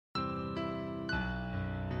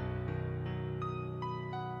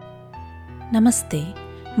Namaste.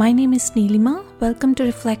 My name is Neelima. Welcome to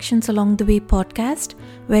Reflections Along the Way podcast,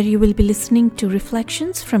 where you will be listening to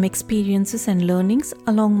reflections from experiences and learnings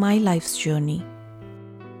along my life's journey.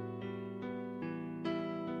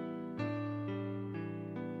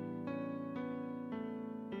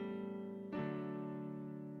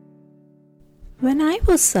 When I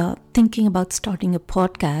was thinking about starting a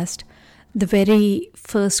podcast, the very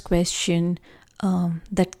first question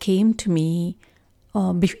that came to me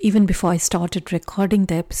even before I started recording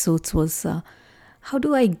the episodes was, how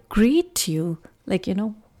do I greet you?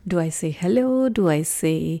 Do I say hello? Do I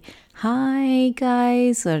say hi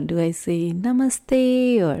guys? Or do I say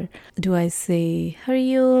namaste? Or do I say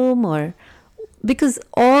Hari Om? Because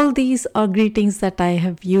all these are greetings that I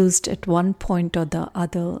have used at one point or the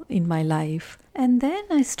other in my life. And then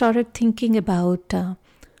I started thinking about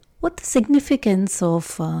what the significance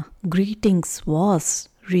of greetings was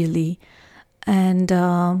really. And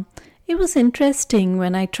it was interesting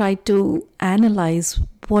when I tried to analyze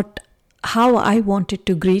how I wanted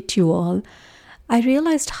to greet you all. I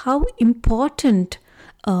realized how important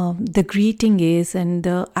the greeting is and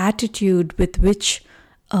the attitude with which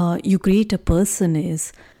you greet a person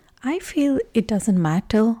is. I feel it doesn't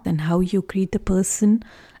matter then how you greet the person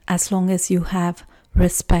as long as you have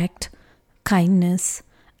respect, kindness,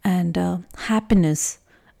 and happiness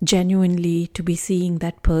genuinely to be seeing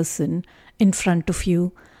that person in front of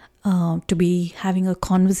you, to be having a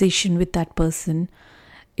conversation with that person.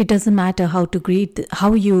 It doesn't matter how to greet,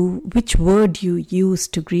 which word you use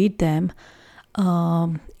to greet them.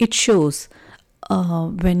 It shows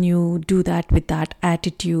when you do that with that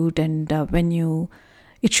attitude, and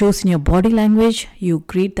it shows in your body language. You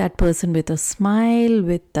greet that person with a smile,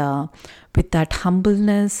 with that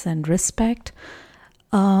humbleness and respect.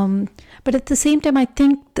 But at the same time, I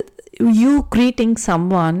think you greeting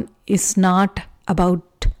someone is not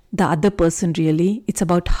about the other person really. It's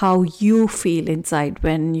about how you feel inside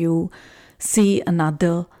when you see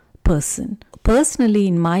another person. Personally,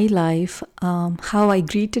 in my life, how I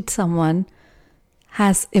greeted someone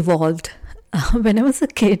has evolved. When I was a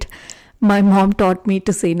kid, my mom taught me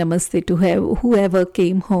to say namaste to whoever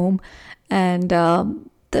came home. And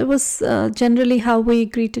that was generally how we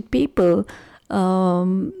greeted people.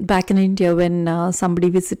 Back in India, when somebody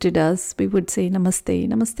visited us, we would say namaste,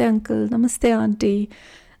 namaste uncle, namaste auntie.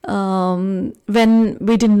 When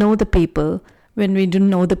we didn't know the people, when we didn't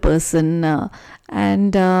know the person.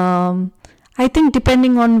 And I think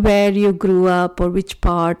depending on where you grew up or which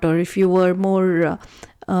part, or if you were more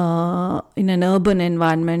in an urban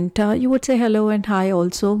environment, you would say hello and hi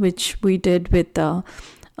also, which we did with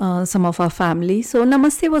some of our family. So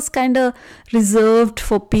namaste was kind of reserved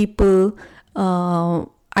for people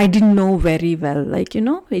I didn't know very well.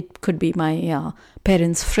 It could be my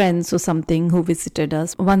parents' friends or something who visited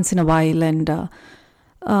us once in a while, and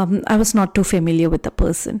I was not too familiar with the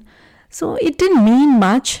person. So it didn't mean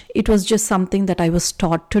much. It was just something that I was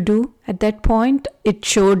taught to do at that point. It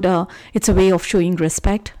showed, it's a way of showing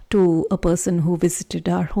respect to a person who visited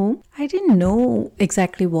our home. I didn't know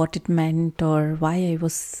exactly what it meant or why I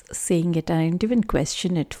was saying it. I didn't even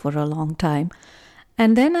question it for a long time.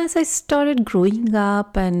 And then as I started growing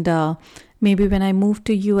up, and maybe when I moved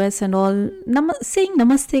to US and all, saying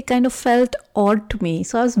namaste kind of felt odd to me.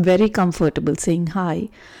 So I was very comfortable saying hi.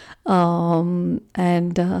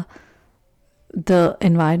 The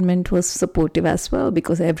environment was supportive as well,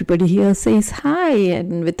 because everybody here says hi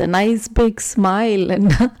and with a nice big smile,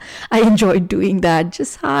 and I enjoyed doing that,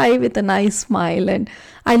 just hi with a nice smile. And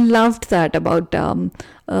I loved that about the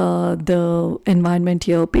environment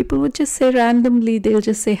here. People would just say randomly, they'll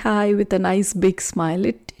just say hi with a nice big smile.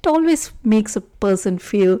 It always makes a person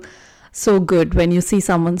feel so good when you see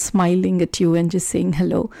someone smiling at you and just saying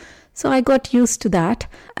hello. So I got used to that.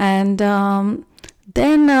 And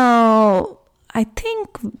then I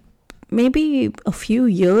think maybe a few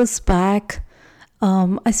years back,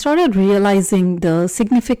 I started realizing the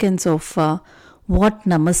significance of what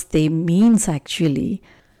namaste means actually.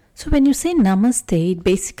 So when you say namaste, it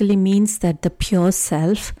basically means that the pure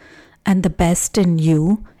self and the best in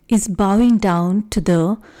you is bowing down to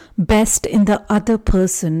the best in the other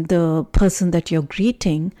person, the person that you're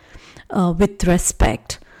greeting, with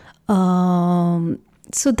respect. So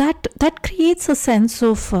that creates a sense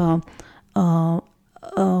of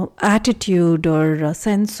attitude or a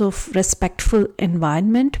sense of respectful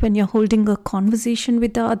environment when you're holding a conversation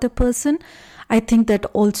with the other person. I think that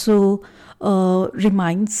also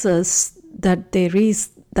reminds us that there is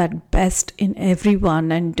that best in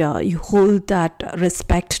everyone, and you hold that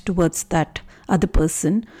respect towards that other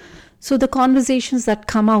person. So the conversations that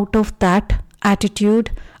come out of that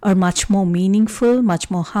attitude are much more meaningful, much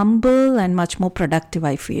more humble, and much more productive,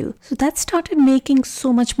 I feel. So that started making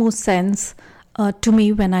so much more sense to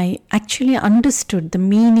me when I actually understood the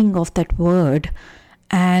meaning of that word.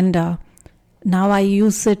 And now I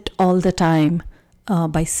use it all the time.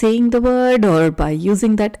 By saying the word or by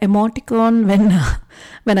using that emoticon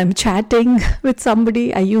when I'm chatting with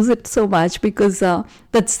somebody. I use it so much because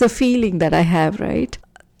that's the feeling that I have, right?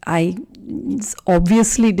 I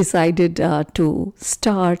obviously decided to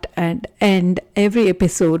start and end every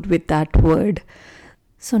episode with that word.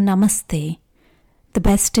 So namaste. The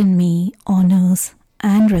best in me honors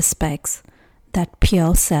and respects that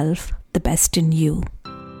pure self, the best in you.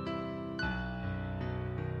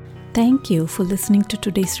 Thank you for listening to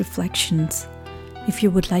today's reflections. If you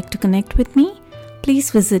would like to connect with me,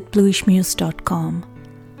 please visit bluishmuse.com.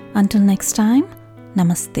 Until next time,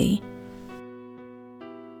 namaste.